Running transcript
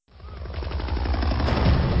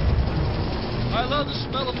I love the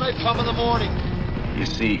smell of napalm in the morning. You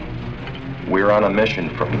see, we're on a mission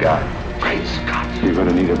from God. Great Scott. You're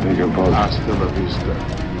gonna need a bigger boat. Hasta la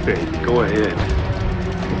vista, baby. Go ahead.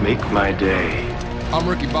 Make my day. I'm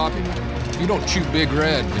Ricky Bobby. If you don't chew Big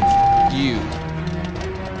Red, then you.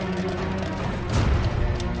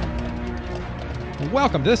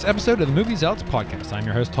 Welcome to this episode of the Movie Zealots Podcast. I'm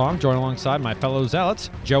your host, Tom, joined alongside my fellow zealots,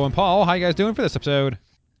 Joe and Paul. How you guys doing for this episode?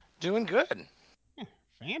 Doing good.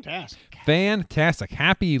 Fantastic.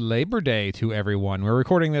 Happy Labor Day to everyone. We're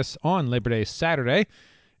recording this on Labor Day Saturday.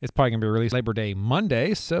 It's probably going to be released Labor Day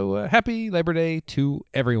Monday, so happy Labor Day to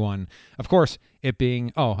everyone. Of course, it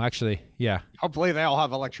being, yeah. Hopefully they all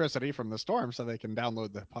have electricity from the storm so they can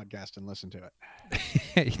download the podcast and listen to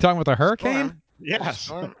it. You talking about the hurricane? Storm? Yes.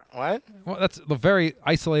 Storm? What? Well, that's the very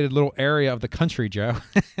isolated little area of the country, Joe.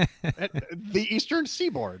 The eastern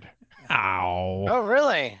seaboard. Ow. Oh,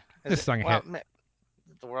 really? This thing hit.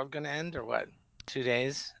 Is the world going to end or what? 2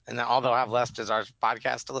 days? And then all they'll have left is our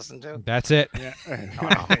podcast to listen to? That's it. Yeah,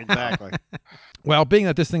 exactly. Well, being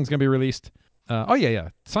that this thing's going to be released,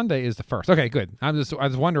 Sunday is the 1st. Okay, good. I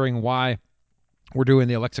was wondering why we're doing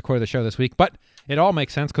the Alexa quote of the show this week, but it all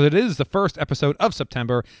makes sense because it is the first episode of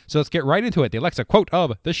September. So let's get right into it. The Alexa quote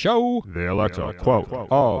of the show. The Alexa quote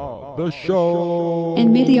of the show.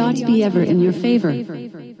 And may the odds be ever in your favor.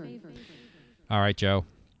 All right, Joe.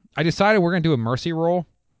 I decided we're going to do a mercy roll.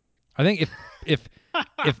 I think if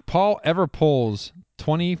Paul ever pulls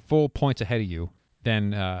 20 full points ahead of you,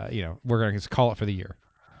 then we're going to just call it for the year.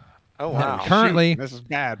 Oh, wow. Currently, this is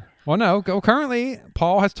bad. Well, no. Currently,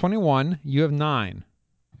 Paul has 21. You have 9.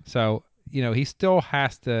 So, he still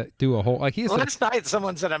has to do a whole... Last night,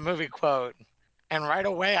 someone said a movie quote, and right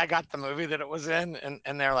away I got the movie that it was in,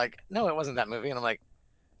 and they're like, no, it wasn't that movie. And I'm like,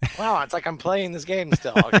 wow, it's like I'm playing this game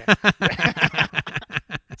still. Okay.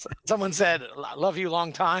 Someone said, love you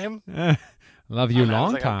long time. Love you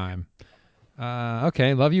long time.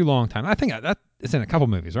 Okay, love you long time. I think that it's in a couple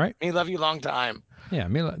movies, right? Me love you long time. Yeah,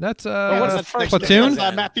 that's what's the first Platoon?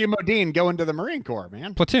 Matthew Modine going to the Marine Corps,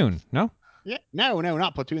 man. Platoon, no? Yeah, no,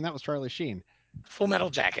 not Platoon. That was Charlie Sheen. Full Metal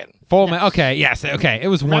Jacket. Okay, yes, okay. It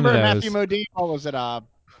was Remember one of those. Matthew Modine? What was it?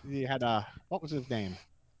 He had what was his name?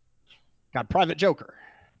 God, Private Joker.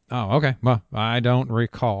 Oh, okay. Well, I don't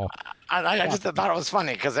recall. I just thought it was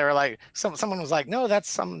funny because they were like, someone was like, no,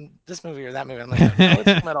 that's this movie or that movie. I'm like, no, it's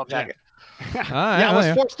Full Metal Jacket. I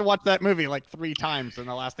was forced to watch that movie like 3 times in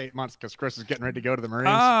the last 8 months because Chris is getting ready to go to the Marines.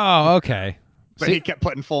 Oh, okay. But he kept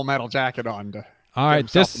putting Full Metal Jacket on to all right,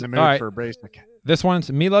 get himself in the mood for basic. This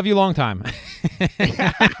one's Me Love You Long Time.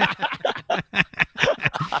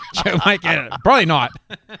 Joe might get it. Probably not.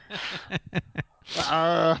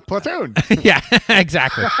 Platoon. Yeah,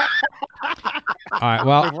 exactly. All right,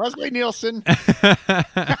 well. With Leslie Nielsen.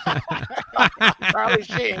 Charlie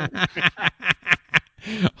Sheen.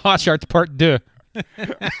 Hot Shots Part 2.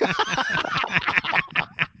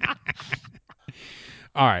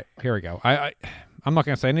 All right, here we go. I'm not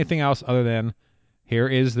going to say anything else other than here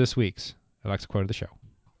is this week's Alexa quote of the show.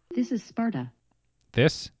 This is Sparta.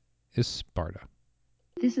 This is Sparta.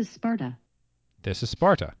 This is Sparta. This is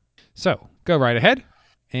Sparta. So go right ahead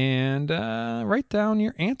and write down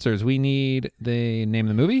your answers. We need the name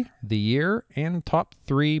of the movie, the year, and top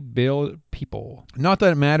 3 billed people. Not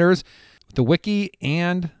that it matters. The wiki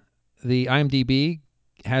and the IMDb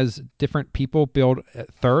has different people billed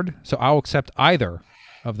at 3rd, so I'll accept either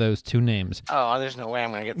of those 2 names. Oh, there's no way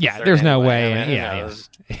I'm going to get the 3rd there's anyway. no way. I mean, Yeah.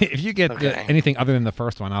 If you get Okay. anything other than the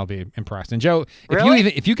first one, I'll be impressed. And Joe, Really?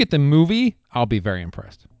 if you get the movie, I'll be very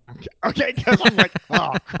impressed. Okay, because I'm like,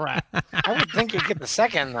 oh, crap. I would think you'd get the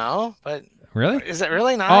 2nd, though, but Really? is it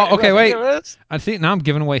really not? Oh, okay, who I think wait. it is? I see. Now I'm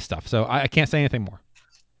giving away stuff, so I can't say anything more.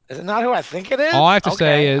 Is it not who I think it is? All I have to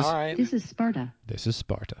say is- all right. This is Sparta. This is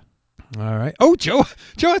Sparta. All right. Oh, Joe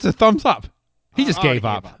has a thumbs up. He just gave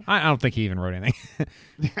up. I don't think he even wrote anything.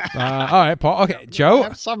 All right, Paul. Okay, I Joe.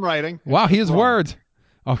 have some writing. Wow, he has Wrong. words.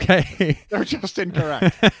 Okay. They're just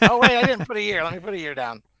incorrect. Oh, wait, I didn't put a year. Let me put a year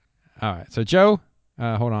down. All right. So Joe,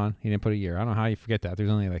 hold on. He didn't put a year. I don't know how you forget that. There's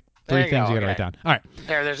only like 3 There you things go, you got to okay. write down. All right.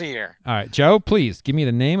 There's a year. All right, Joe. Please give me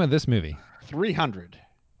the name of this movie. 300.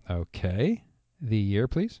 Okay. The year,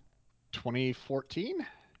 please. 2014.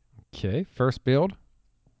 Okay. First build.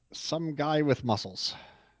 Some guy with muscles.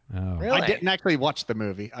 Oh. Really? I didn't actually watch the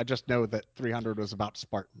movie. I just know that 300 was about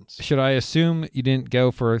Spartans. Should I assume you didn't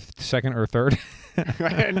go for 2nd or 3rd?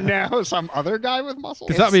 And now some other guy with muscles.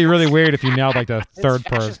 Because that'd be really weird if you nailed like the 3rd It's person.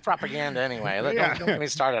 fascist propaganda anyway. Don't get me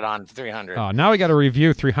started on 300. Oh, now we got to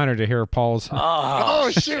review 300 to hear Paul's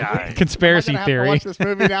Oh, shoot. God. conspiracy Am I gonna have theory. to watch this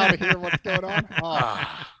movie now to hear what's going on?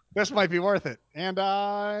 Oh. This might be worth it. And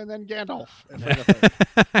then Gandalf. For the third.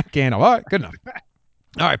 Gandalf. All right, good enough.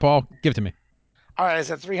 All right, Paul, give it to me. All right,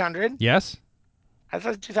 is it 300? Yes. I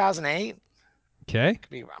thought 2008. Okay.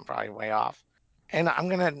 I'm probably way off. And I'm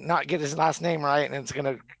going to not get his last name right, and it's going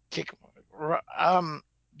to kick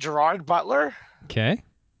Gerard Butler. Okay.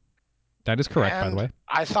 That is correct, by the And way.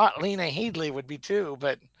 I thought Lena Headey would be too,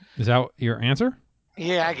 but Is that your answer?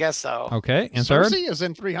 yeah, I guess so. Okay. And third? Cersei is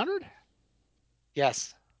in 300?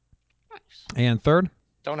 Yes. And third?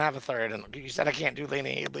 Don't have a third. And you said I can't do Lena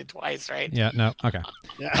Headey twice, right? Yeah, no. Okay.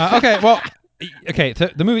 Yeah. Okay, well, okay,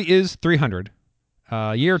 the movie is 300.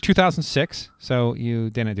 Year 2006, so you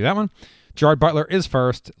didn't do that one. Gerard Butler is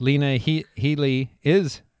first. Lena Headey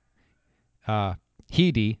is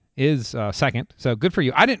second. So good for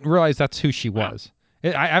you. I didn't realize that's who she was.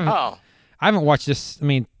 I haven't watched this. I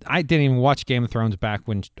mean, I didn't even watch Game of Thrones back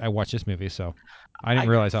when I watched this movie, so I didn't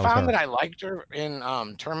realize that was her. I found that I liked her in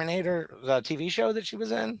Terminator, the TV show that she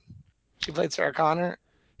was in. She played Sarah Connor.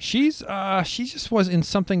 She just was in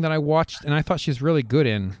something that I watched and I thought she was really good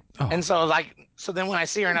in. Oh. And so then when I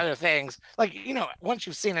see her in other things, like, once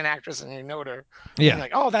you've seen an actress and you know her, yeah, you're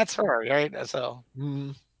like, oh, that's her, right? So,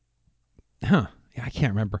 huh? Yeah, I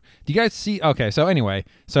can't remember. Do you guys see? Okay, so anyway,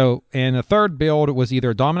 in the third build was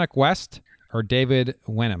either Dominic West or David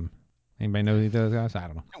Wenham. Anybody know those guys? I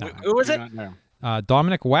don't know. Who was it?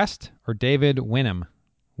 Dominic West or David Wenham?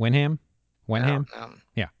 Wenham? No.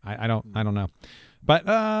 Yeah, I don't know.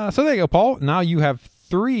 But so there you go, Paul. Now you have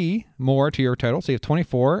 3 more to your total, so you have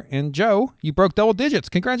 24. And Joe, you broke double digits.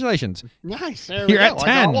 Congratulations. Nice. You're at 10.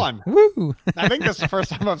 I got one. Woo! I think this is the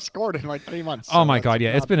first time I've scored in like 3 months. Oh my God,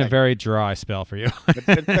 yeah. It's been a very dry spell for you.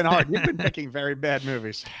 It's been hard. You've been picking very bad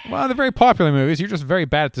movies. Well, they're very popular movies. You're just very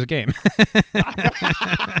bad at this game.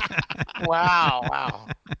 Wow.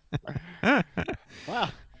 Wow.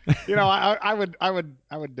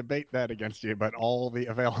 I would debate that against you, but all the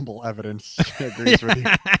available evidence agrees with you.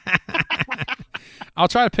 I'll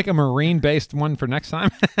try to pick a marine-based one for next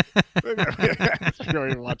time. Sure,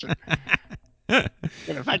 you watch it.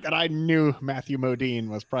 And the fact that I knew Matthew Modine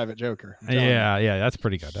was Private Joker. Yeah, that's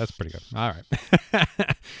pretty good. All right.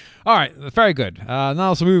 All right, very good. Now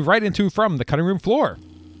let's move right into From the Cutting Room Floor.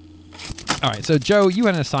 All right, so Joe, you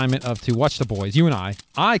had an assignment to watch The Boys, you and I.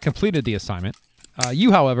 I completed the assignment.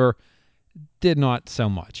 You, however, did not so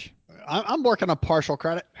much. I'm working on partial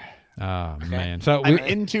credit. Oh man! So I'm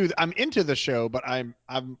into the show, but I'm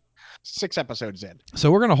 6 episodes in.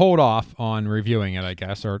 So we're gonna hold off on reviewing it, I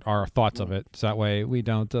guess, or our thoughts of it, so that way we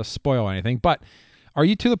don't spoil anything. But are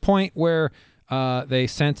you to the point where they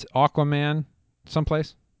sent Aquaman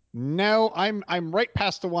someplace? No, I'm right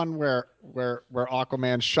past the one where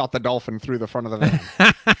Aquaman shot the dolphin through the front of the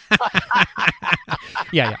van.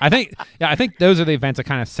 Yeah. I think those are the events that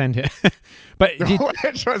kind of send it. But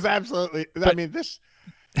which was absolutely. I mean, this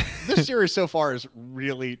series so far is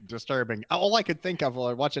really disturbing. All I could think of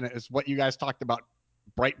while watching it is what you guys talked about,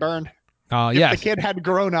 Brightburn. If the kid had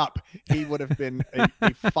grown up, he would have been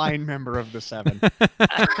a fine member of the Seven.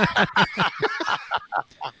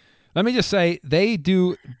 Let me just say, they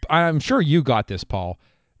do. I'm sure you got this, Paul.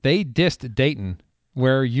 They dissed Dayton,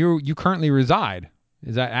 where you currently reside.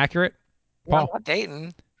 Is that accurate, Paul? Not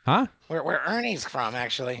Dayton. Huh? Where Ernie's from,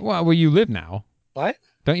 actually. Well, where you live now. What?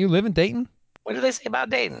 Don't you live in Dayton? What do they say about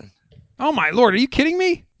Dayton? Oh my Lord! Are you kidding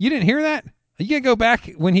me? You didn't hear that? You gotta go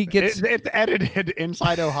back when he gets. It's edited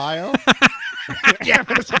inside Ohio. Yeah,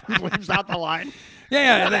 leaves out the line.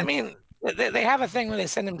 Yeah. I mean, they have a thing where they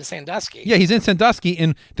send him to Sandusky. Yeah, he's in Sandusky,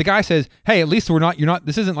 and the guy says, "Hey, at least you're not.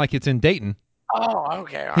 This isn't like it's in Dayton." Oh,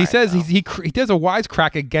 okay. He says he does a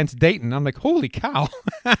wisecrack against Dayton. I'm like, holy cow!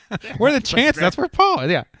 What are the chances? That's where Paul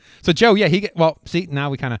is. Yeah. So Joe, yeah, see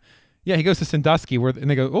now we kind of. Yeah, he goes to Sandusky and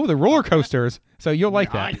they go, oh, the roller coasters. So you'll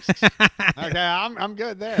like that. Okay, I'm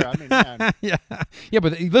good there. I mean, yeah,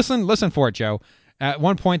 but listen for it, Joe. At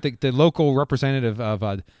one point, the local representative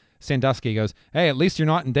of Sandusky goes, "Hey, at least you're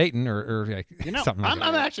not in Dayton," or something like that.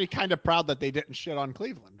 I'm actually kind of proud that they didn't shit on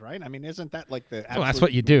Cleveland, right? I mean, isn't that like the well, that's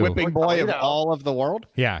what you do, whipping boy of all of the world?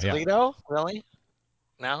 Yeah, Toledo, really?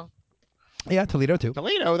 No. Yeah, Toledo too.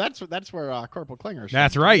 Toledo, that's where Corporal Klinger's.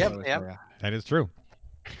 That's right. Yep. That is true.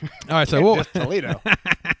 All right, so we'll Toledo.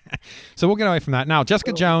 So we'll get away from that now.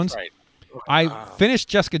 Jessica Jones. Right. I finished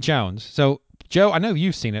Jessica Jones. So Joe, I know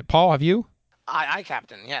you've seen it. Paul, have you? I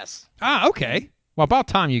Captain, yes. Okay. Well, about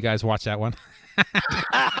time you guys watched that one.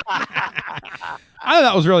 I thought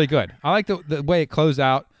that was really good. I like the way it closed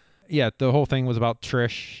out. Yeah, the whole thing was about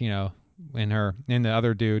Trish, and the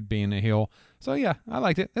other dude being a heel. So yeah, I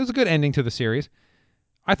liked it. It was a good ending to the series.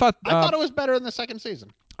 I thought it was better in the second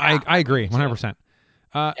season. I agree, 100%.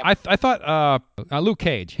 I thought Luke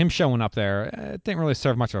Cage, him showing up there, didn't really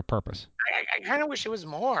serve much of a purpose. I kind of wish it was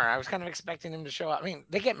more. I was kind of expecting him to show up. I mean,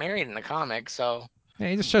 they get married in the comics, so. Yeah,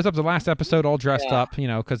 he just shows up the last episode all dressed up,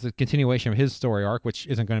 because the continuation of his story arc, which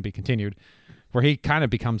isn't going to be continued, where he kind of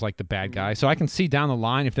becomes like the bad guy. So I can see down the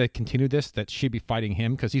line, if they continue this, that she'd be fighting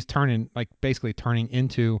him because he's basically turning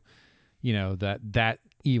into, that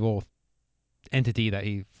evil entity that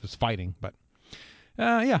he was fighting. But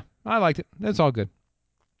yeah, I liked it. It's all good.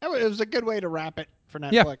 It was a good way to wrap it for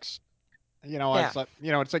Netflix. Yeah.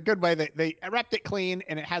 It's a good way that they wrapped it clean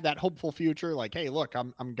and it had that hopeful future. Like, hey, look,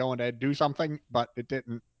 I'm going to do something, but it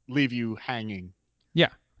didn't leave you hanging. Yeah.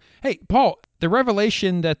 Hey, Paul, the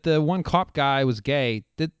revelation that the one cop guy was gay,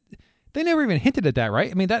 they never even hinted at that, right?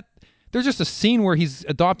 I mean, there's just a scene where he's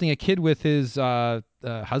adopting a kid with his husband.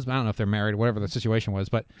 I don't know if they're married or whatever the situation was,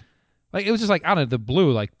 but like it was just like out of the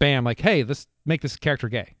blue, like bam, like, hey, let's make this character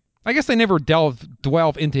gay. I guess they never delve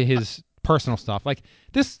into his personal stuff. Like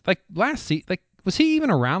this, like last season, like was he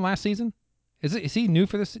even around last season? Is he new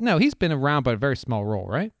for this? No, he's been around, but a very small role,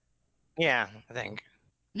 right? Yeah, I think.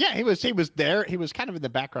 Yeah, he was there. He was kind of in the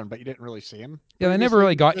background, but you didn't really see him. Yeah, they never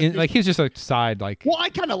really got in. Like he was just a side. Like, well, I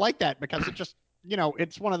kind of like that because it just,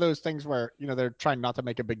 it's one of those things where they're trying not to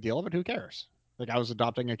make a big deal of it. Who cares? Like I was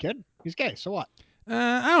adopting a kid. He's gay. So what?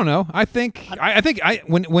 I don't know. I think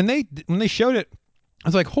when they showed it, I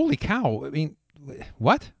was like, holy cow! I mean,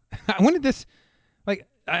 what? When did this? Like,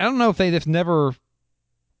 I don't know if they just never.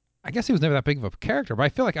 I guess he was never that big of a character, but I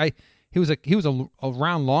feel like he was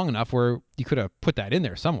around long enough where you could have put that in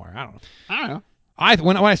there somewhere. I don't know.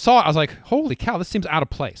 When I saw it, I was like, holy cow! This seems out of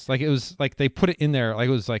place. Like it was like they put it in there, like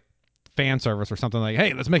it was like fan service or something. Like,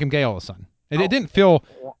 hey, let's make him gay all of a sudden. It didn't feel.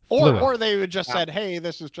 Or they would just said, hey,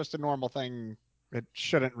 this is just a normal thing. It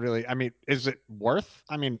shouldn't really. I mean, is it worth?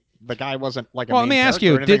 I mean, the guy wasn't like a main let me ask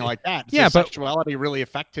you, or anything like that. Does but sexuality really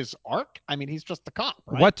affect his arc? I mean, he's just the cop.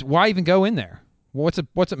 Right? Why even go in there? What's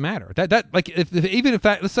it matter? That like even if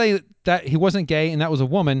that, let's say that he wasn't gay and that was a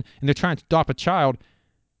woman and they're trying to adopt a child,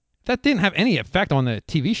 that didn't have any effect on the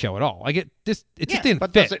TV show at all. Like it just didn't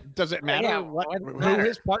fit. Does it matter who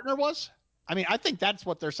his partner was? I mean, I think that's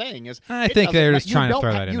what they're saying is. I think they're just trying to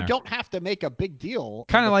throw that in there. You don't have to make a big deal.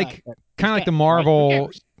 Kind of like the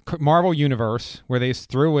Marvel universe where they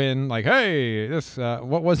threw in like, hey, this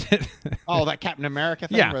what was it? Oh, that Captain America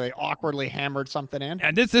thing where they awkwardly hammered something in.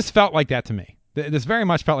 And this felt like that to me. This very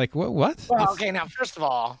much felt like what? Well, okay, now first of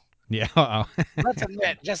all, yeah. Let's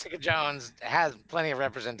admit Jessica Jones has plenty of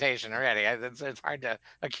representation already. It's hard to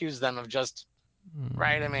accuse them of just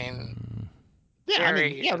right. I mean.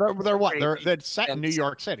 Yeah, they're what? They're set in New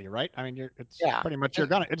York City, right? I mean, it's pretty much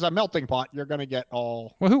it's a melting pot. You're gonna get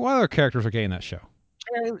all. Well, who other characters are gay in that show?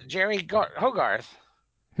 Jerry Hogarth.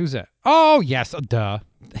 Who's that? Oh yes, duh.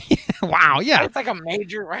 Wow, yeah. It's like a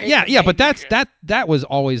major, right? Yeah, but that was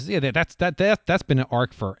always that's been an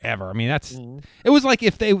arc forever. I mean, it was like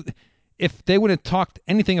if they would have talked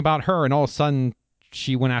anything about her and all of a sudden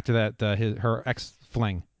she went after her ex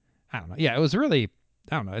fling. I don't know. Yeah, it was really.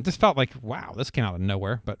 I don't know. It just felt like, wow, this came out of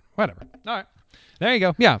nowhere, but whatever. All right. There you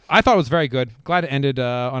go. Yeah, I thought it was very good. Glad it ended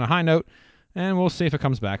on a high note, and we'll see if it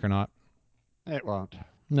comes back or not. It won't.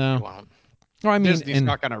 No. It won't. Well, I mean, Disney's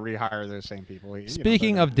not going to rehire those same people.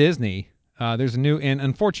 Speaking of Disney, there's a new, and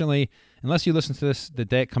unfortunately, unless you listen to this the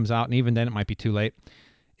day it comes out, and even then it might be too late.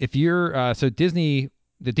 If you're, so Disney,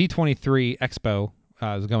 the D23 Expo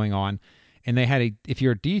is going on, and they had if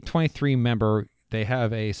you're a D23 member, they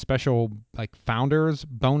have a special like founders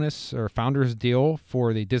bonus or founders deal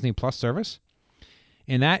for the Disney Plus service.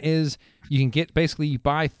 And that is you can get basically you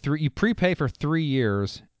prepay for 3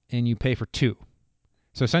 years and you pay for 2.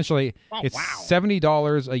 So essentially it's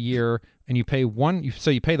 $70 a year and you pay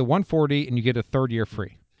you pay the $140 and you get a 3rd year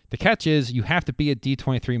free. The catch is you have to be a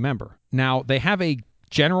D23 member. Now they have a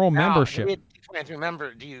general membership.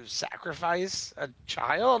 Remember, do you sacrifice a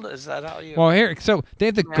child? Is that how you? Well, here, so they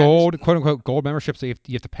have the gold, quote unquote, gold membership, so you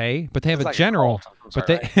have to pay, but they have a general. But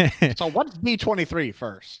they. So what's D23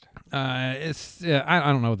 first? It's I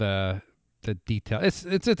don't know the detail. It's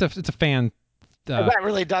a fan. That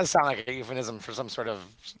really does sound like a euphemism for some sort of.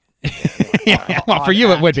 Well, for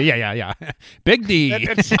you it would be. Yeah. Big D.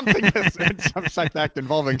 It's some sex act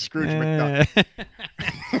involving Scrooge McDuck.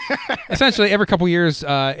 Essentially, every couple years,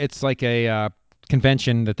 it's like a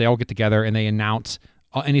convention that they all get together and they announce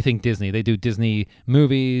anything Disney. They do Disney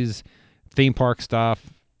movies, theme park stuff,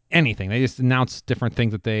 anything. They just announce different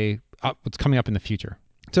things that what's coming up in the future.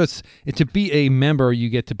 So it's to be a member, you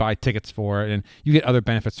get to buy tickets for it, and you get other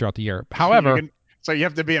benefits throughout the year. However, so you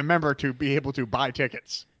have to be a member to be able to buy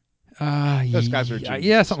tickets. Those guys are geniuses.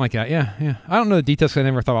 Yeah, something like that. Yeah. I don't know the details 'cause I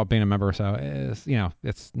never thought about being a member, so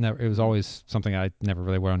it was always something I never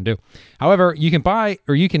really wanted to do. However, you can buy,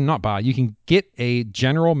 or you can not buy. You can get a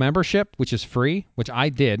general membership, which is free, which I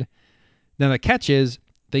did. Then the catch is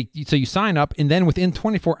so you sign up, and then within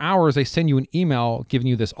 24 hours they send you an email giving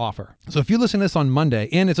you this offer. So if you listen to this on Monday,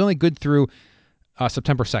 and it's only good through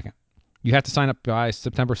September 2nd, you have to sign up by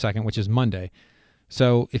September 2nd, which is Monday.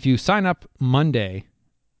 So if you sign up Monday,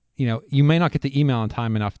 you may not get the email in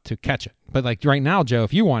time enough to catch it. But like right now, Joe,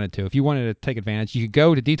 if you wanted to take advantage, you could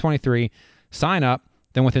go to D23, sign up,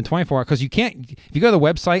 then within 24 hours, because you can't, if you go to the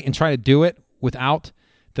website and try to do it without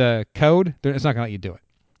the code, it's not going to let you do it.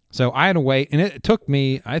 So I had to wait, and it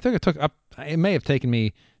may have taken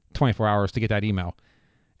me 24 hours to get that email.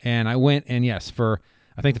 And I went, and yes, I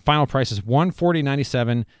think the final price is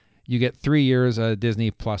 $140.97. You get 3 years of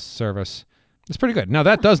Disney Plus service. It's pretty good. Now,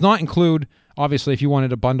 that does not include, obviously, if you wanted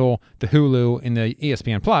to bundle the Hulu and the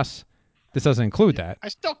ESPN Plus, this doesn't include that. I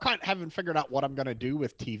still haven't figured out what I'm going to do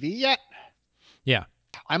with TV yet. Yeah.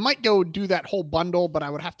 I might go do that whole bundle, but I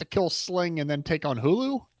would have to kill Sling and then take on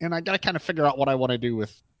Hulu. And I got to kind of figure out what I want to do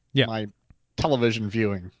with my television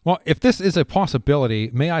viewing. Well, if this is a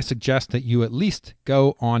possibility, may I suggest that you at least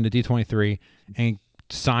go on to D23 and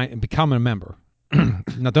sign and become a member.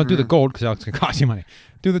 Now, don't do the gold because that's going to cost you money.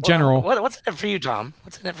 Do the general. What's in it for you, Tom?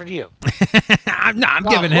 What's in it for you? I'm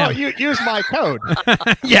giving him. Well, use my code.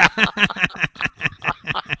 Yeah.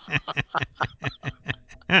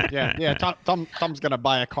 Yeah. Tom's going to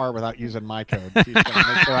buy a car without using my code. He's going to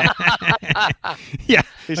make sure yeah.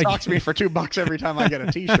 He stocks me for $2 every time I get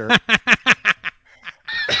a T-shirt.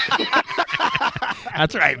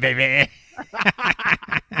 That's right, baby.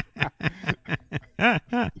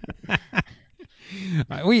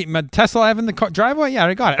 Tesla having the driveway? Yeah,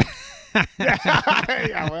 I got it.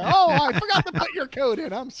 Yeah, well, I forgot to put your code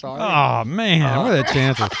in. I'm sorry. Oh, man. What are the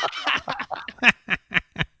chances?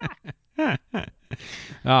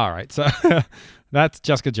 All right. So that's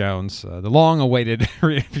Jessica Jones, the long-awaited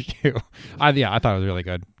review. I thought it was really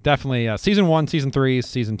good. Definitely season 1, season 3,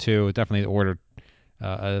 season 2, definitely the order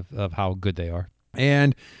of how good they are.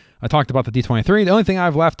 And I talked about the D23. The only thing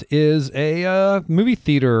I've left is a movie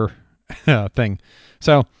theater thing.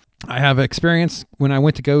 So I have experience when I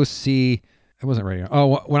went to go see, it wasn't radio.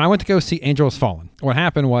 Oh, when I went to go see Angel Has Fallen, what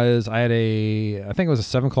happened was I think it was a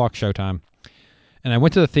 7 o'clock showtime, and I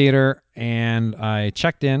went to the theater and I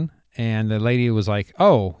checked in, and the lady was like,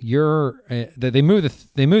 "Oh, they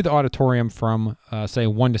moved the auditorium from say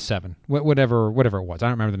 1 to 7, whatever it was. I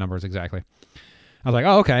don't remember the numbers exactly." I was like,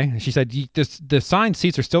 "Oh, okay." She said, "The assigned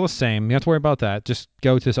seats are still the same. You don't have to worry about that. Just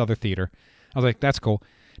go to this other theater." I was like, "That's cool."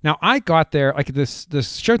 Now I got there like this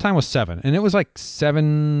showtime was 7, and it was like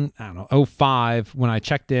 7:05 when I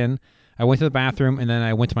checked in. I went to the bathroom and then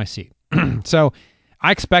I went to my seat. So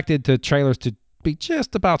I expected the trailers to be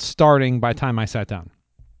just about starting by the time I sat down.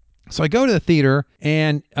 So I go to the theater,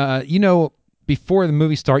 and before the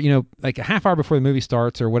movie starts, like a half hour before the movie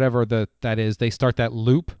starts or whatever that is, they start that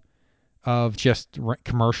loop of just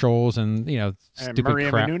commercials and stupid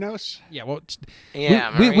Maria crap. Menounos? Yeah, well,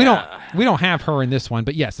 Yeah, we don't have her in this one,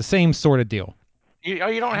 but yes, the same sort of deal. You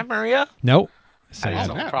don't have Maria? Nope. I Sad.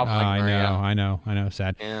 don't probably like I Maria. know.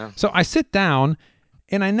 Sad. Yeah. So I sit down,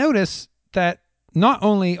 and I notice that not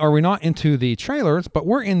only are we not into the trailers, but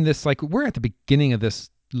we're in this we're at the beginning of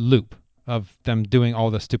this loop of them doing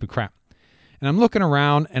all this stupid crap. And I'm looking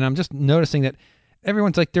around, and I'm just noticing that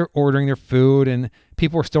everyone's they're ordering their food, and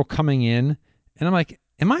people are still coming in. And I'm like,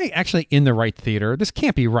 am I actually in the right theater? This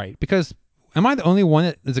can't be right, because am I the only one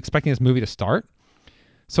that is expecting this movie to start?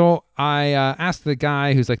 So I asked the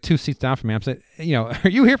guy who's 2 seats down from me, I'm saying, are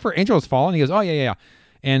you here for Angel Has Fallen? He goes, oh, yeah.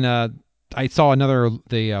 And I saw one of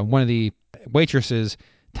the waitresses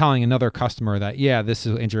telling another customer that, yeah, this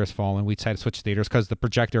is Angel Has Fallen. We decided to switch theaters because the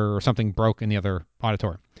projector or something broke in the other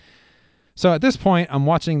auditorium. So at this point, I'm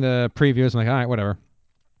watching the previews. I'm like, all right, whatever.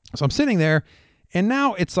 So I'm sitting there, and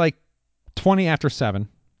now it's 20 after 7,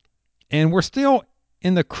 and we're still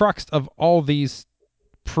in the crux of all these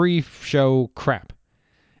pre-show crap.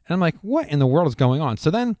 And I'm like, what in the world is going on?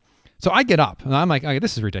 So I get up, and I'm like, okay,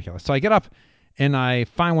 this is ridiculous. So I get up, and I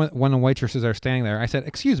find one of the waitresses that are standing there. I said,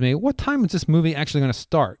 excuse me, what time is this movie actually going to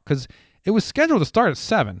start? Because it was scheduled to start at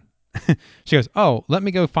 7. She goes, oh, let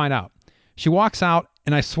me go find out. She walks out,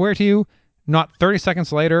 and I swear to you, not 30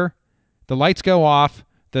 seconds later, the lights go off,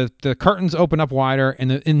 the curtains open up wider,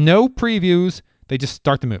 and in no previews, they just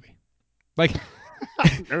start the movie.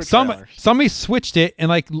 Somebody switched it and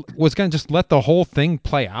was going to just let the whole thing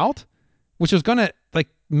play out, which was going to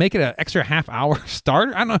make it an extra half hour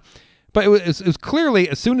start. I don't know. But it was clearly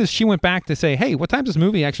as soon as she went back to say, "Hey, what time's this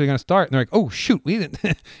movie actually going to start?" And they're like, "Oh shoot, we didn't,"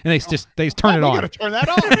 and they just turn it on. We got to turn that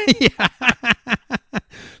on. Yeah.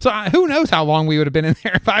 So who knows how long we would have been in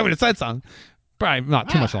there if I would have said something. Probably not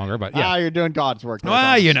too much longer, but yeah. You're doing God's work. Well,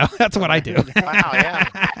 that's what I do. Wow,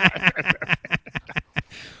 yeah.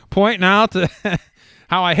 Pointing out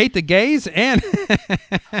how I hate the gays and.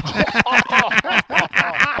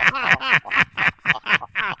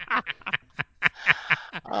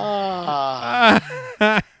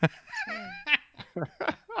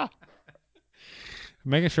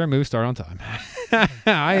 Making sure moves start on time.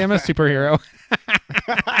 I am a superhero.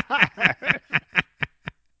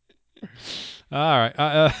 All right.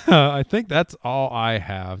 I think that's all I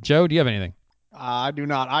have. Joe, do you have anything? I do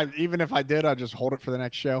not. Even if I did, I'd just hold it for the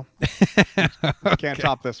next show. I can't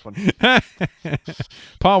top this one.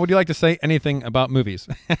 Paul, would you like to say anything about movies?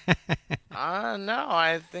 No,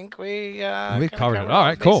 I think we covered it. All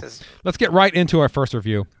right, cool. Let's get right into our first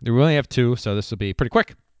review. We only have 2, so this will be pretty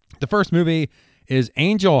quick. The first movie is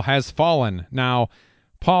Angel Has Fallen. Now,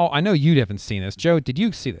 Paul, I know you haven't seen this. Joe, did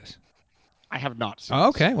you see this? I have not seen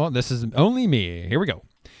Okay, well, this is only me. Here we go.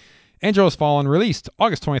 Angel Has Fallen, released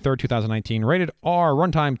August 23rd, 2019. Rated R,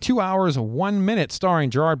 runtime 2 hours, 1 minute, starring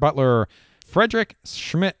Gerard Butler, Frederick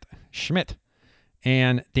Schmidt,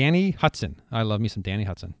 and Danny Hudson. I love me some Danny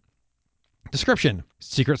Hudson. Description: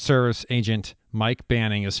 Secret Service agent Mike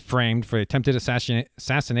Banning is framed for the attempted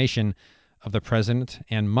assassination of the president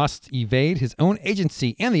and must evade his own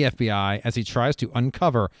agency and the FBI as he tries to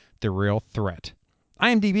uncover the real threat.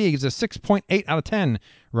 IMDb gives it a 6.8 out of 10.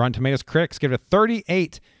 Rotten Tomatoes critics give it a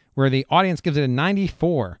 38, where the audience gives it a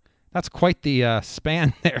 94. That's quite the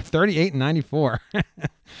span there, 38 and 94.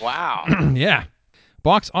 Wow. Yeah.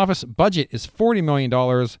 Box office budget is $40 million,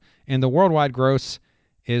 and the worldwide gross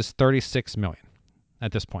is $36 million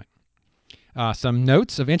at this point. Some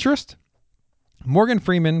notes of interest. Morgan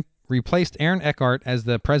Freeman replaced Aaron Eckhart as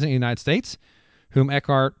the President of the United States, whom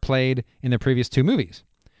Eckhart played in the previous 2 movies.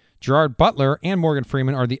 Gerard Butler and Morgan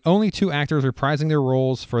Freeman are the only 2 actors reprising their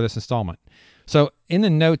roles for this installment. So in the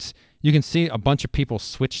notes, you can see a bunch of people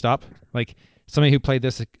switched up. Like somebody who played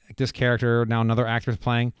this character, now another actor is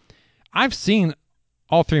playing. I've seen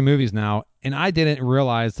all 3 movies now, and I didn't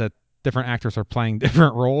realize that different actors are playing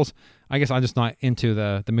different roles. I guess I'm just not into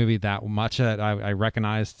the movie that much that I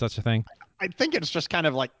recognize such a thing. I think it's just kind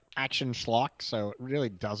of like action schlock, so it really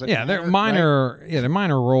doesn't. Yeah, they're minor. Right? Yeah, they're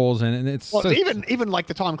minor roles, and it's even like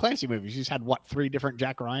the Tom Clancy movies. He's had 3 different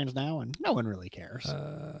Jack Ryans now, and no one really cares.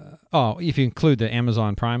 If you include the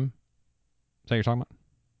Amazon Prime, is that what you're talking about?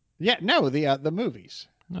 Yeah, no, the movies.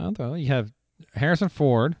 No, you have Harrison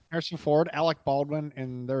Ford, Alec Baldwin,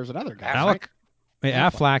 and there's another guy.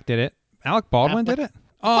 Affleck did it. Alec Baldwin did it.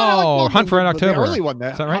 Oh, Hunt for Red October. The early one,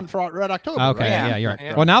 is that right? Hunt for Red October. Okay, right? Yeah, you're right.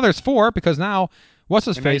 Yeah. Well, now there's 4 because now what's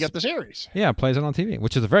his face? You get the series. Yeah, plays it on TV,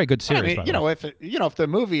 which is a very good series. I mean, if the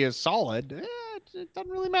movie is solid, it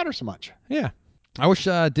doesn't really matter so much. Yeah, I wish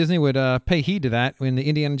Disney would pay heed to that in the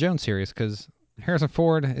Indiana Jones series because Harrison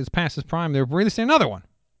Ford is past his prime. They're releasing another one.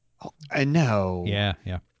 Oh, I know. Yeah.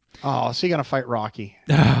 Oh, is he gonna fight Rocky?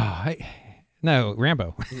 No,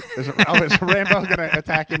 Rambo. Is Rambo going to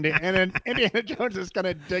attack Indiana? And then Indiana Jones is going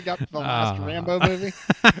to dig up the last Rambo movie?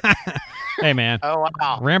 Hey, man. Oh,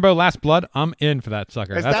 wow. Rambo Last Blood, I'm in for that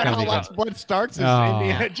sucker. Is that how Last Blood starts? Is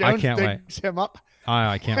Indiana Jones digs him up?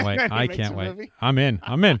 I can't wait. I can't wait. I'm in.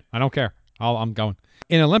 I don't care. I'm going.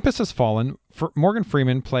 In Olympus Has Fallen, Morgan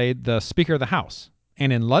Freeman played the Speaker of the House.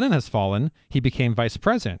 And in London Has Fallen, he became vice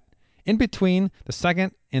president. In between the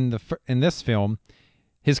second in this film,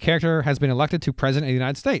 his character has been elected to President of the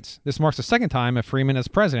United States. This marks the second time of Freeman as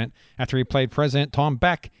president after he played President Tom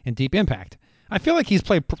Beck in Deep Impact. I feel like he's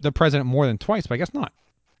played the president more than twice, but I guess not.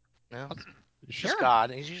 No, sure.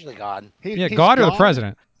 God. He's usually God. He's God or the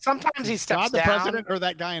president? Sometimes he steps God, the down. president, or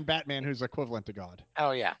that guy in Batman who's equivalent to God.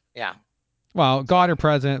 Oh yeah. Well, God or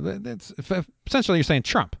president. It's essentially you're saying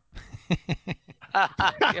Trump. Of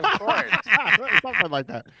course. Something like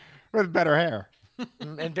that, with better hair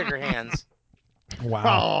and bigger hands.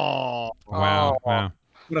 Wow. Wow.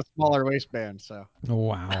 With a smaller waistband, so.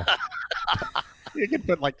 Wow. You could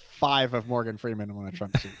put like 5 of Morgan Freeman in one of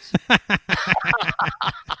Trump's suits. All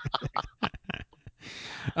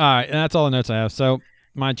right, and that's all the notes I have. So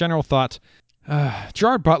my general thoughts,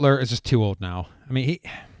 Gerard Butler is just too old now. I mean,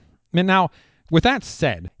 now, with that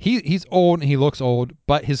said, he's old and he looks old,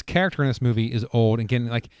 but his character in this movie is old and getting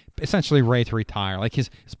like essentially ready to retire. Like his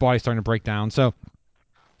body's starting to break down. So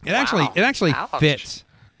it actually Ouch. fits.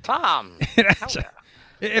 Tom.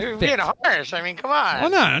 You're being harsh. I mean, come on. Well,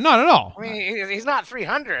 no, not at all. I mean, he's not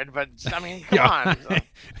 300, but I mean, come on. So.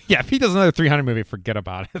 Yeah, if he does another 300 movie, forget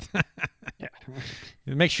about it. Yeah.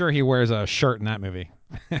 Make sure he wears a shirt in that movie.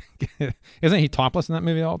 Isn't he topless in that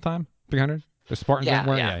movie all the time? 300? The Spartans Yeah,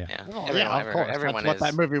 everywhere? yeah. Oh, Everyone, of course. everyone That's is.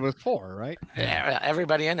 what that movie was for, right? Yeah,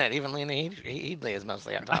 everybody in it, even Lena Headley is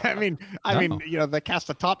mostly on top. I mean, the cast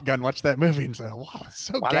of Top Gun watched that movie and said, "Wow, it's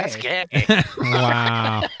so gay." That's gay.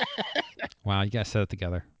 Wow. Wow, you guys said it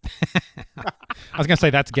together. I was going to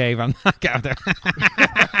say that's gay, but I'm not going there.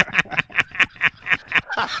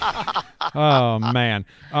 Oh, man.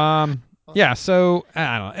 Yeah, so,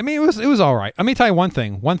 I don't know. I mean, it was all right. Let me tell you one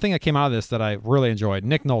thing. One thing that came out of this that I really enjoyed.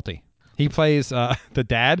 Nick Nolte. He plays the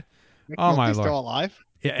dad. Nick oh, my Nolte's Lord. Still alive?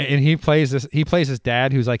 Yeah, and he plays his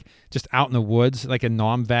dad who's like just out in the woods, like a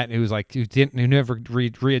non-vet who never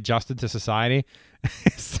readjusted to society.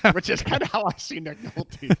 So, which is kind of how I see Nick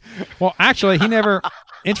Nolte. Well, actually,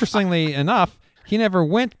 interestingly enough, he never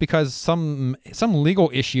went because some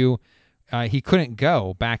legal issue he couldn't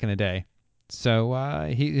go back in the day. So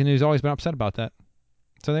he's always been upset about that.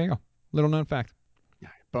 So there you go. Little known fact.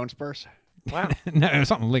 Bone spurs. Wow. No, it was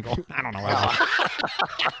something legal. I don't know what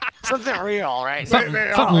Something real, right? Something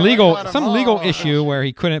legal. Some legal issue where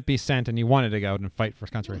he couldn't be sent and he wanted to go and fight for his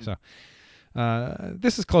country. So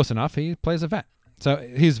this is close enough. He plays a vet. So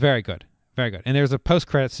he's very good. Very good. And there's a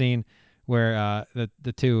post-credit scene where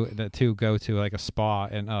the two go to like a spa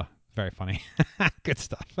and very funny. Good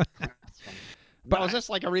stuff. But was this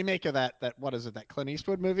like a remake of that what is it, that Clint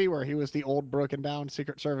Eastwood movie where he was the old broken down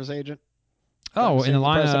Secret Service agent? Oh, in the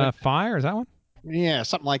Line of Fire? Is that one? Yeah,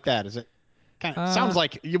 something like that. Is it? Kind of sounds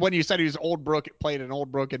like when you said he was played an old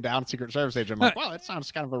broken down Secret Service agent. I'm like, wow, that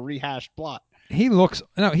sounds kind of a rehashed plot. He looks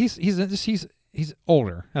he's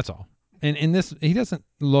older. That's all. And in this, he doesn't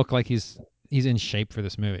look like he's in shape for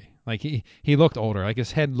this movie. Like he looked older. Like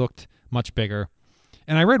his head looked much bigger.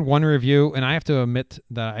 And I read one review, and I have to admit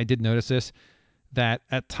that I did notice this, that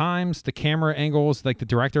at times the camera angles, like the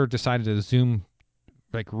director decided to zoom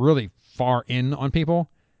like really far in on people.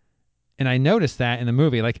 And I noticed that in the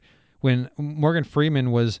movie, like when Morgan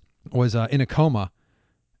Freeman was in a coma,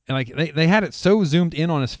 and like they had it so zoomed in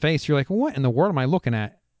on his face, you're like, what in the world am I looking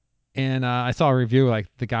at? And I saw a review, like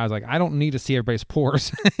the guy was like, I don't need to see everybody's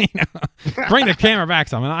pores. Bring the camera back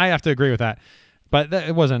some. And I have to agree with that. But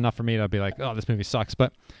it wasn't enough for me to be like, oh, this movie sucks.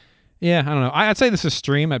 But yeah, I don't know. I'd say this is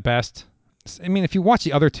stream at best. I mean, if you watch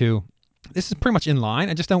the other two, this is pretty much in line.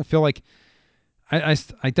 I just don't feel like I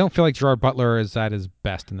don't feel like Gerard Butler is at his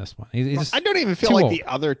best in this one. I don't even feel like the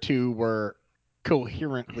other two were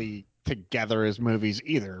coherently together as movies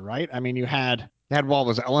either, right? I mean, you had what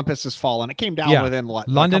was it? Olympus Has Fallen. It came down within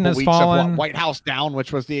London Has Fallen, of White House Down,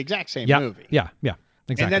 which was the exact same movie. Yeah,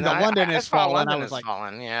 exactly. And then London Has Fallen. I was like,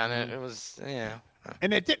 yeah, and it was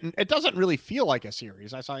And it doesn't really feel like a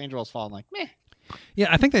series. I saw Angel Has Fallen, like meh.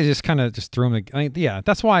 Yeah, I think they just kind of just threw them.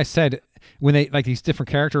 That's why I said when they like these different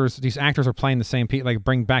characters, these actors are playing the same people, like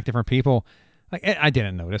bring back different people. Like I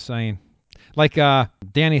didn't notice. I mean, like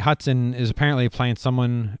Danny Hudson is apparently playing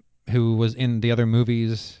someone who was in the other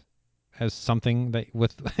movies as something that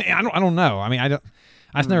with I don't know. I mean,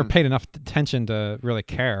 I've never paid enough attention to really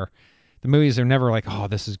care. The movies are never like, oh,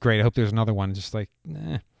 this is great. I hope there's another one. Just like,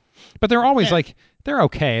 eh. But they're always like, they're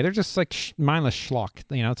okay. They're just like mindless schlock.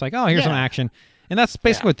 You know, it's like, oh, here's some action. And that's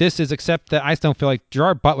basically what this is, except that I just don't feel like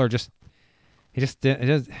Gerard Butler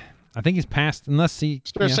I think he's passed unless he...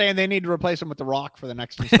 They're saying they need to replace him with The Rock for the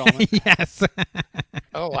next installment. Yes.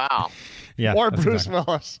 Oh, wow. Yeah. Or Bruce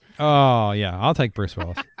Willis. Oh, yeah. I'll take Bruce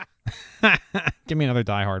Willis. Give me another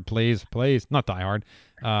Die Hard, please. Please. Not Die Hard.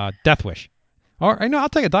 Death Wish. Or, no, I'll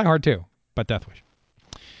take a Die Hard too, but Death Wish.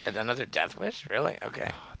 And another Death Wish? Really?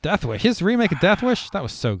 Okay. Death Wish. His remake of Death Wish? That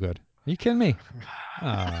was so good. Are you kidding me?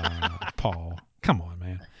 Paul. Come on,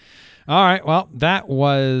 man. All right. Well, that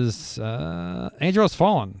was Angel Has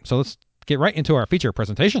Fallen. So let's get right into our feature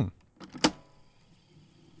presentation.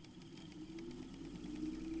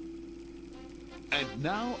 And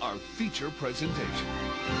now our feature presentation.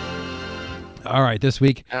 All right. This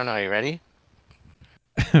week. I don't know. Are you ready?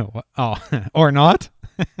 Oh, or not?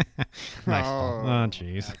 Nice. Oh,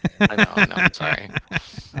 jeez. I know. I'm sorry.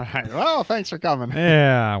 All right. Well, thanks for coming.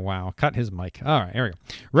 Yeah. Wow. Cut his mic. All right. Here we go.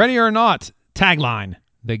 Ready or not? Tagline.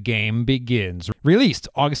 The game begins. Released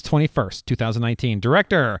August 21st, 2019.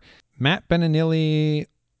 Director Matt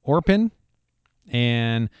Benioff-Orpin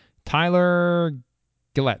and Tyler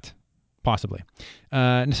Gillett, possibly.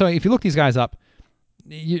 So if you look these guys up,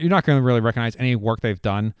 you're not going to really recognize any work they've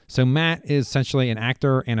done. So Matt is essentially an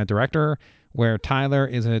actor and a director, where Tyler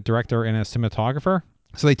is a director and a cinematographer.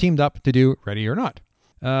 So they teamed up to do Ready or Not.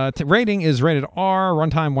 Rating is rated R.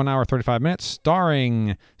 Runtime 1 hour 35 minutes.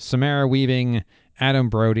 Starring Samara Weaving, Adam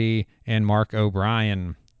Brody, and Mark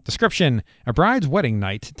O'Brien. Description: a bride's wedding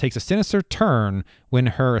night takes a sinister turn when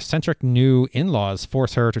her eccentric new in-laws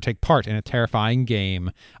force her to take part in a terrifying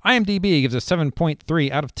game. IMDb gives it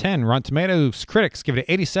 7.3 out of 10. Rotten Tomatoes critics give it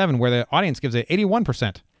 87, where the audience gives it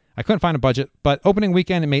 81%. I couldn't find a budget, but opening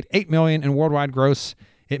weekend it made $8 million, and worldwide gross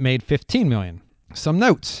it made $15 million. Some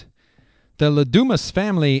notes. The Ledumas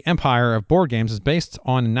family empire of board games is based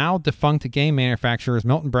on now defunct game manufacturers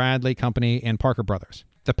Milton Bradley Company and Parker Brothers.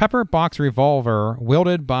 The pepper box revolver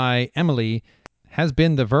wielded by Emily has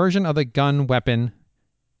been the version of the gun weapon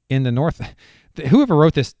in the North. Whoever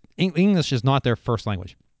wrote this, English is not their first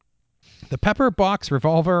language. The pepper box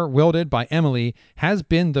revolver wielded by Emily has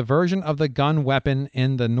been the version of the gun weapon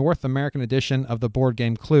in the North American edition of the board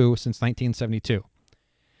game Clue since 1972.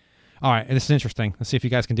 All right, this is interesting. Let's see if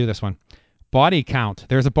you guys can do this one. Body count.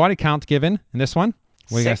 There's a body count given in this one.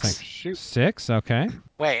 What do you guys think? Shoot. 6, okay.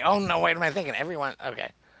 Wait, oh no, wait, am I thinking? Everyone,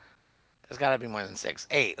 okay. There's got to be more than 6.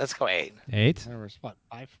 8, let's go 8. 8? There was,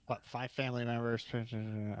 five family members?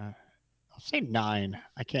 I'll say 9.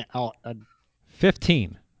 I can't,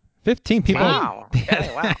 15. 15 people. Wow.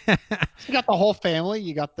 Okay, wow. You got the whole family.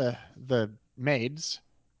 You got the maids.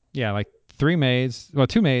 Yeah, like 3 maids. Well,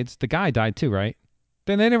 2 maids. The guy died too, right?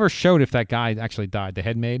 Then they never showed if that guy actually died. The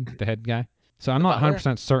head maid, the head guy. So I'm not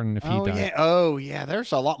 100% certain if he died. Yeah. Oh, yeah.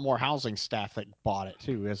 There's a lot more housing staff that bought it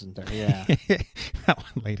too, isn't there? Yeah. That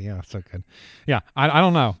one lady. Oh, so good. Yeah, I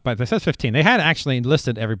don't know, but it says 15. They had actually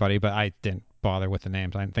listed everybody, but I didn't bother with the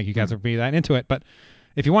names. I didn't think you guys would be that into it. But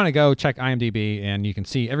if you want to go check IMDb, and you can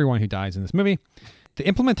see everyone who dies in this movie. The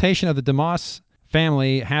implementation of the DeMoss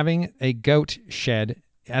family having a goat shed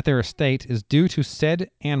at their estate is due to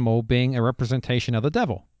said animal being a representation of the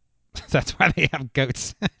devil. That's why they have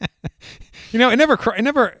goats. It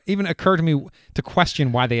never even occurred to me to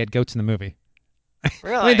question why they had goats in the movie.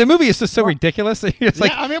 Really? I mean, the movie is just so ridiculous. It's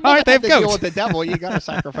like, all right, they have goats. Deal with the devil, you got to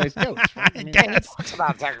sacrifice goats. Right? I mean, It's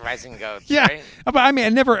about sacrificing goats, yeah, right? But I mean,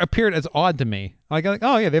 it never appeared as odd to me. Like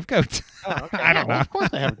oh yeah, they have goats. Oh, okay. I don't know. Of course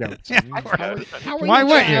they have goats. Yeah, Why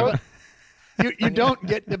wouldn't you? You don't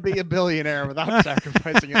get to be a billionaire without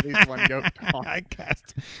sacrificing at least one goat. I guess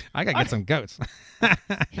I gotta get some goats.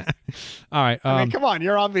 All right. I mean, come on,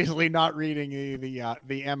 you're obviously not reading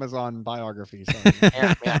the Amazon biography. So.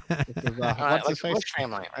 Yeah. What's his face? Which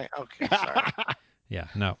family, right? Okay, sorry. Yeah,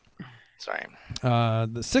 no. Sorry.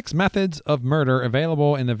 The 6 methods of murder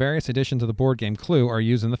available in the various editions of the board game Clue are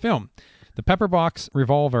used in the film. The pepper box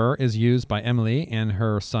revolver is used by Emily and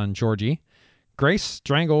her son Georgie. Grace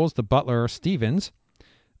strangles the butler Stevens.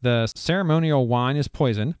 The ceremonial wine is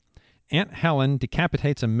poisoned. Aunt Helen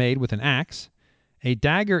decapitates a maid with an axe. A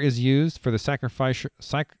dagger is used for the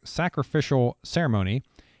sacrificial ceremony.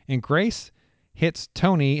 And Grace hits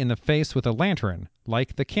Tony in the face with a lantern,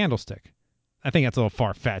 like the candlestick. I think that's a little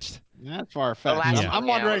far-fetched. That's far-fetched. Yeah. I'm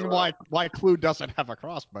wondering why Clue doesn't have a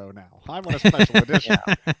crossbow now. I want a special edition.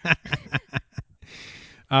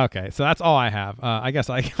 Okay, so that's all I have. I guess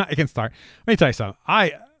I can start. Let me tell you something.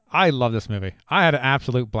 I love this movie. I had an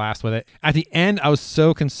absolute blast with it. At the end, I was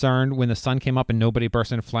so concerned when the sun came up and nobody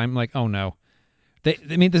burst into flame. I'm like, oh no.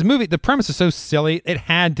 This movie, the premise is so silly. It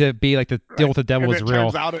had to be like the deal with the devil was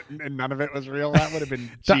real. Turns out and none of it was real. That would have been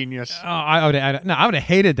genius. I would have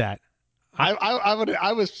hated that.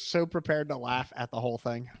 I was so prepared to laugh at the whole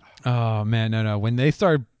thing. Oh man, no. When they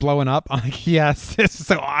started blowing up, I'm like, yes, this is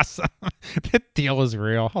so awesome. The deal was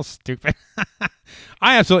real. How stupid.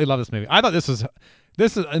 I absolutely love this movie. I thought this is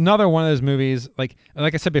another one of those movies, like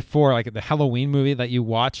I said before, like the Halloween movie that you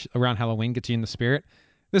watch around Halloween gets you in the spirit.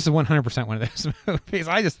 This is 100% one of those movies.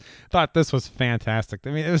 I just thought this was fantastic.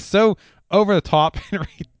 I mean, it was so over the top and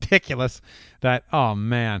ridiculous that, oh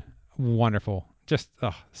man, wonderful. Just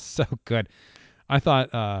so good. I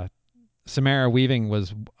thought Samara Weaving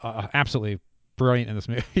was absolutely brilliant in this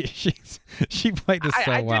movie. She played this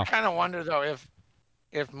so well. I did kind of wonder though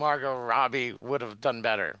if Margot Robbie would have done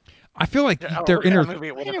better. I feel like they're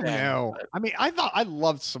movie would have been. No, I mean, I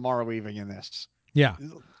loved Samara Weaving in this. Yeah,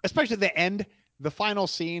 especially the end, the final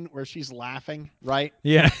scene where she's laughing, right?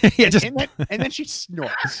 Yeah, yeah. And then she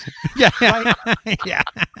snorts. Yeah, right? Yeah.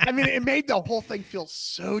 I mean, it made the whole thing feel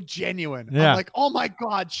so genuine. Yeah. I'm like, oh my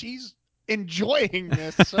god, she's enjoying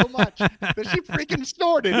this so much that she freaking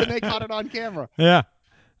snorted and they caught it on camera. Yeah.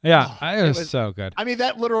 It was so good. I mean,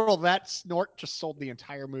 that snort just sold the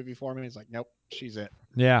entire movie for me. It's like, nope, she's it.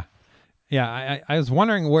 Yeah. I was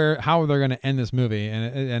wondering how they're going to end this movie,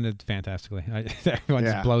 and it ended fantastically. Everyone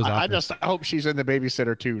just blows up. I hope she's in The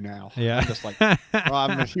Babysitter too now. Yeah. I'm just like, well,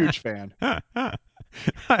 I'm a huge fan.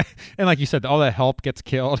 And like you said, all the help gets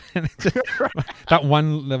killed. And the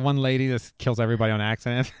one lady just kills everybody on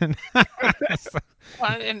accident.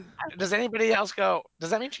 Well, and does anybody else go?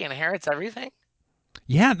 Does that mean she inherits everything?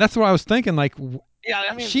 Yeah, that's what I was thinking. Like, yeah,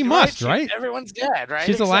 I mean, she must, right? Everyone's dead, right?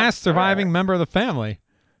 She's the last surviving member of the family,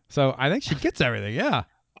 so I think she gets everything. Yeah.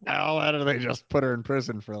 Oh, why don't they just put her in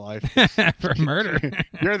prison for life for murder?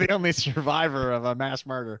 You're the only survivor of a mass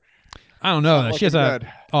murder. I don't know. She has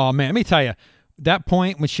Oh man, let me tell you. That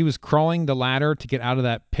point when she was crawling the ladder to get out of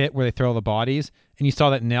that pit where they throw the bodies, and you saw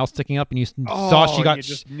that nail sticking up, and you saw she got. You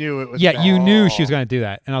just knew it was. Yeah, you knew she was going to do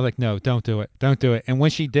that, and I was like, "No, don't do it, don't do it." And when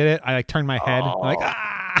she did it, I like turned my head, like,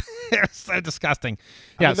 it was so disgusting.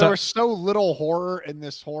 Yeah, I mean, there was so little horror in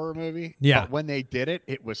this horror movie. Yeah, but when they did it,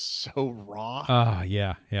 it was so raw. Oh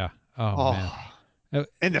yeah. Oh man.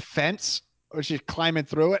 And the fence when she's climbing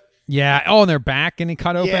through it. Yeah. Oh, and their back getting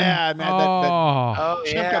cut open. Yeah. And that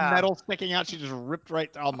chunk of metal sticking out. She just ripped right.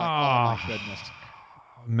 Oh my goodness.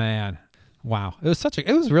 Man. Wow.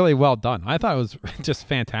 It was really well done. I thought it was just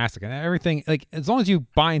fantastic. And everything, like, as long as you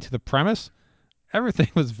buy into the premise, everything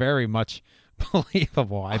was very much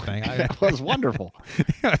believable, I think. It was wonderful.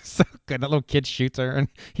 It was so good. That little kid shoots her and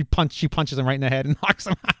she punches him right in the head and knocks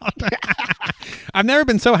him out. I've never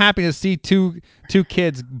been so happy to see two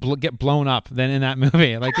kids get blown up than in that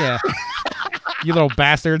movie. Like, yeah, you little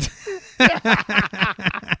bastards.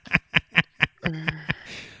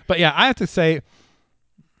 But yeah, I have to say,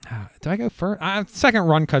 do I go first? Second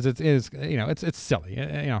run because it's silly.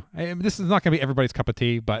 This is not going to be everybody's cup of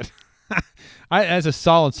tea, but as a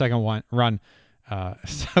solid second run,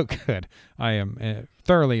 so good. I am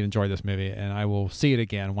thoroughly enjoyed this movie, and I will see it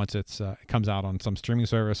again once it comes out on some streaming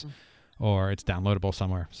service or it's downloadable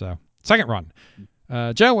somewhere. So second run.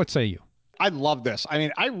 Joe, what say you? I love this. I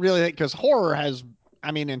mean, I really think because horror has,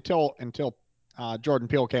 I mean, until Jordan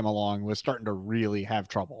Peele came along, was starting to really have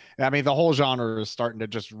trouble. I mean, the whole genre is starting to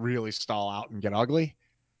just really stall out and get ugly.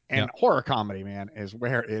 And horror comedy, man, is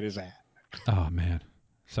where it is at. Oh, man.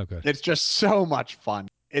 So good. It's just so much fun.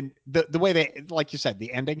 And the way they, like you said,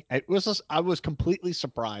 the ending, I was completely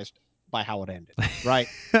surprised by how it ended, right?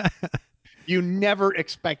 You never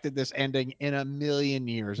expected this ending in a million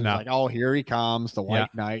years. It's like, oh, here he comes, the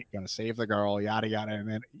White Knight, going to save the girl, yada, yada. And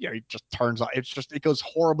then, it just turns out, it goes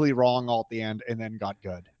horribly wrong all at the end and then got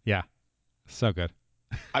good. Yeah. So good.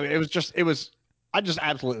 I mean, I just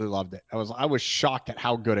absolutely loved it. I was shocked at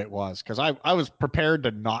how good it was because I was prepared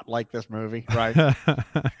to not like this movie, right?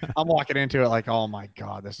 I'm walking into it like, oh my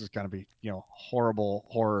God, this is going to be, horrible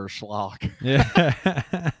horror schlock. Yeah.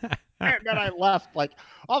 And then I left like,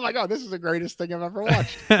 oh my God, this is the greatest thing I've ever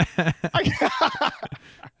watched.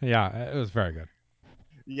 Yeah, it was very good.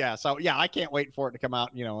 Yeah, so I can't wait for it to come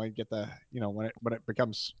out, and get the, when it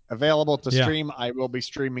becomes available to stream, I will be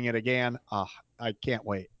streaming it again. I can't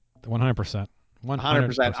wait. 100%.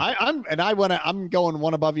 100%. I'm going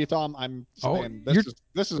one above you, Tom. I'm saying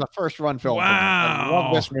this is a first run film. Wow. I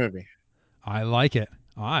love this movie. I like it.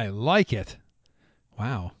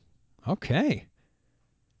 Wow. Okay.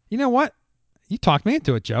 You know what? You talked me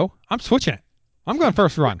into it, Joe. I'm switching it. I'm going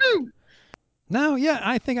first run. No, yeah,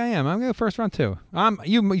 I think I am. I'm going first run too.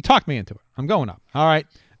 You talked me into it. I'm going up. All right.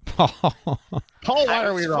 Paul, why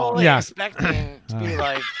are we wrong? Fully expecting to be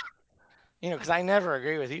like, because I never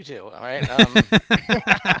agree with you two. All right.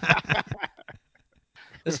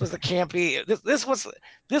 This was the campy.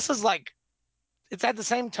 This is like, it's at the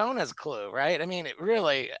same tone as Clue, right? I mean, it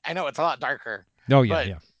really. I know it's a lot darker. Oh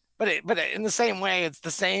yeah, But in the same way, it's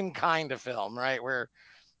the same kind of film, right? Where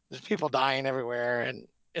there's people dying everywhere, and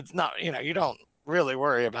it's not, you don't really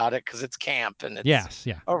worry about it because it's camp and it's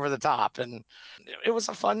over the top, and it was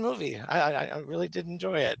a fun movie. I really did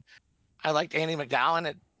enjoy it. I liked Andie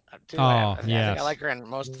MacDowell too. I think I like her in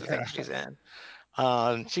most of the things she's in.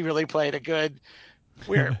 She really played a good.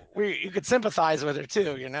 Where you could sympathize with her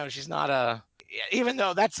too. She's not even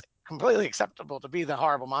though that's completely acceptable to be the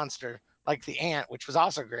horrible monster. Like the aunt, which was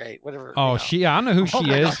also great. Whatever. Oh, I don't know who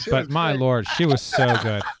she is, but my Lord, she was so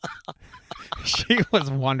good. She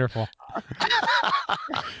was wonderful.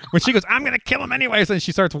 When she goes, I'm gonna kill him anyways, and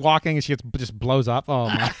she starts walking, and she just blows up. Oh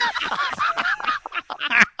my!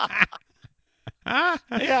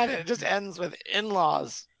 Yeah, and it just ends with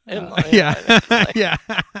in-laws. Yeah.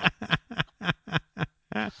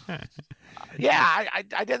 Yeah,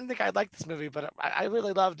 I didn't think I'd like this movie, but I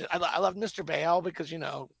really loved it. I loved Mr. Bale because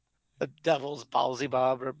the devil's ballsy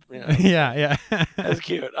Bob, or yeah, that's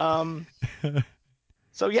cute.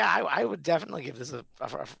 So yeah, I would definitely give this a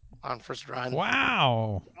on first run.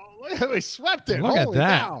 Wow, we swept it. Look Holy at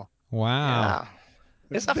that! Cow. Wow,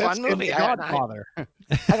 it's a fun movie. Godfather. I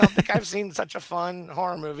don't think I've seen such a fun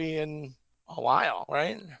horror movie in a while,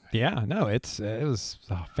 right? Yeah, no, it was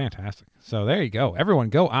fantastic. So there you go. Everyone,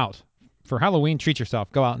 go out for Halloween. Treat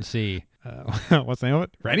yourself. Go out and see. What's the name of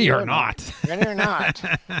it? Ready or Not. Ready or Not.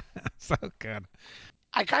 So good.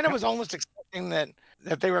 I kind of was almost expecting that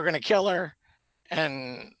they were going to kill her,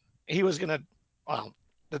 and he was going to, well,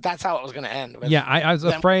 that's how it was going to end. Yeah, I was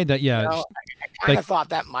afraid that, yeah. I kind of thought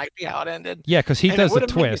that might be how it ended. Yeah, because he does a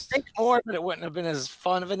twist. Made me think more, but it wouldn't have been as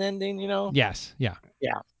fun of an ending, you know? Yes, yeah.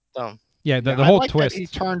 Yeah. So. Yeah, the whole twist. He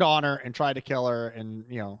turned on her and tried to kill her, and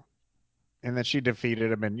and then she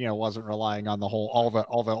defeated him, and wasn't relying on all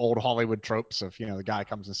the old Hollywood tropes of the guy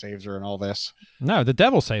comes and saves her and all this. No, the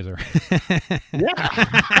devil saves her. Yeah,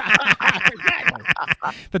 exactly.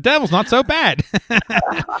 The devil's not so bad.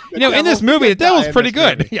 In this movie, the devil's pretty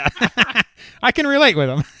good. Yeah, I can relate with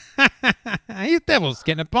him. He's devil's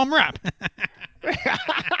getting a bum rap.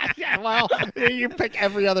 Yeah, well, you pick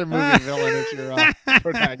every other movie villain as your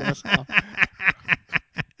protagonist now.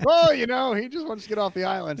 Well, he just wants to get off the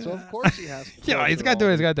island, so of course he has to. Yeah, he's got to do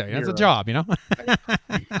it. He's got to do it. That's a job,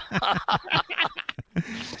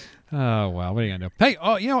 Oh, well, what are you going to do?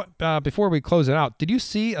 Hey, before we close it out, did you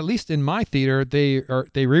see, at least in my theater, they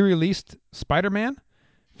re-released Spider-Man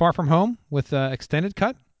Far From Home with extended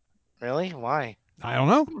cut? Really? Why? I don't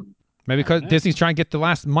know. Maybe because Disney's trying to get the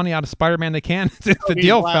last money out of Spider-Man they can since the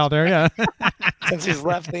deal fell there. Yeah. Since he's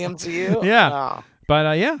left the MCU? Yeah. Oh.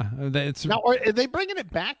 But it's now. Are they bringing it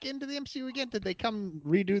back into the MCU again? Did they come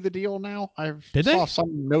redo the deal now? Saw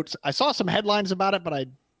some notes. I saw some headlines about it, but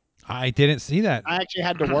I didn't see that. I actually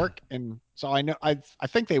had to work, and so I know. I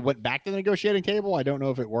think they went back to the negotiating table. I don't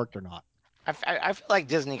know if it worked or not. I feel like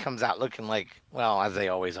Disney comes out looking like, well, as they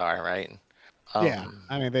always are, right? Yeah,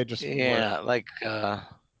 I mean they just like.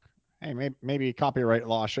 Hey, maybe copyright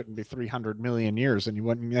law shouldn't be 300 million years, and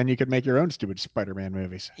you could make your own stupid Spider-Man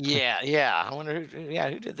movies. Yeah. I wonder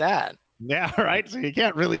who did that? Yeah, right. So you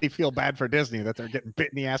can't really feel bad for Disney that they're getting bit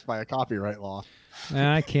in the ass by a copyright law.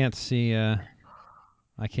 I can't see. I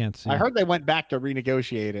heard they went back to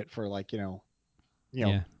renegotiate it for I didn't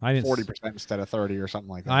 40% instead of 30 or something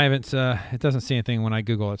like that. I haven't. It doesn't see anything when I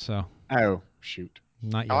Google it. So. Oh shoot.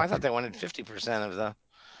 Not yet. Oh, I thought they wanted 50% of the.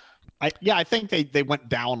 I think they went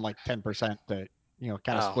down like 10% to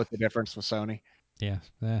kind of split the difference with Sony. Yeah.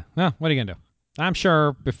 Well, what are you gonna do? I'm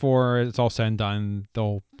sure before it's all said and done,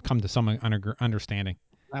 they'll come to some understanding.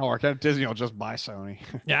 That'll work out. Disney will just buy Sony.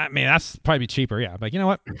 Yeah, I mean that's probably cheaper. Yeah, but you know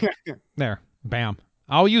what? There, bam.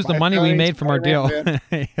 I'll use the money we made from our deal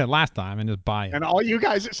last time and just buy it. And all you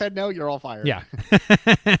guys that said no, you're all fired. Yeah.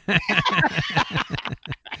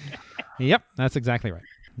 Yep, that's exactly right.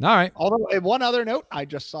 All right. Although, one other note I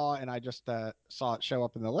just saw, and I just saw it show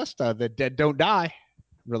up in the list, The Dead Don't Die,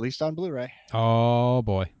 released on Blu-ray. Oh,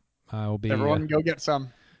 boy. I will be. Everyone go get some.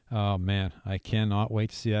 Oh, man. I cannot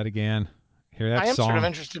wait to see that again. Hear that song. I am sort of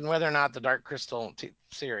interested in whether or not the Dark Crystal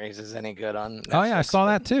series is any good on Netflix. Oh, yeah. I saw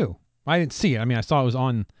that, too. I didn't see it. I mean, I saw it was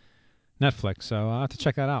on Netflix, so I'll have to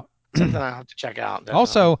check that out. Something I'll have to check out. Definitely.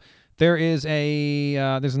 Also, there is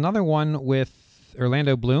there's another one with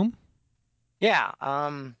Orlando Bloom. Yeah,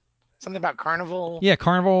 something about Carnival. Yeah,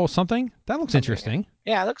 Carnival something. That looks interesting.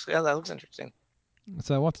 Yeah, that looks interesting.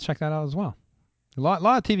 So we'll have to check that out as well. A lot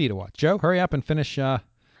of TV to watch. Joe, hurry up and finish The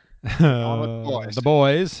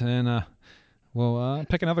Boys, and we'll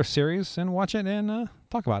pick another series and watch it and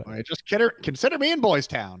talk about it. Right, just consider me in Boys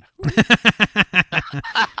Town.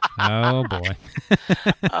 Oh boy.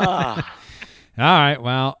 All right,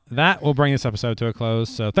 well, that will bring this episode to a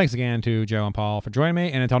close. So thanks again to Joe and Paul for joining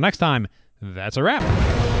me, and until next time, that's a wrap.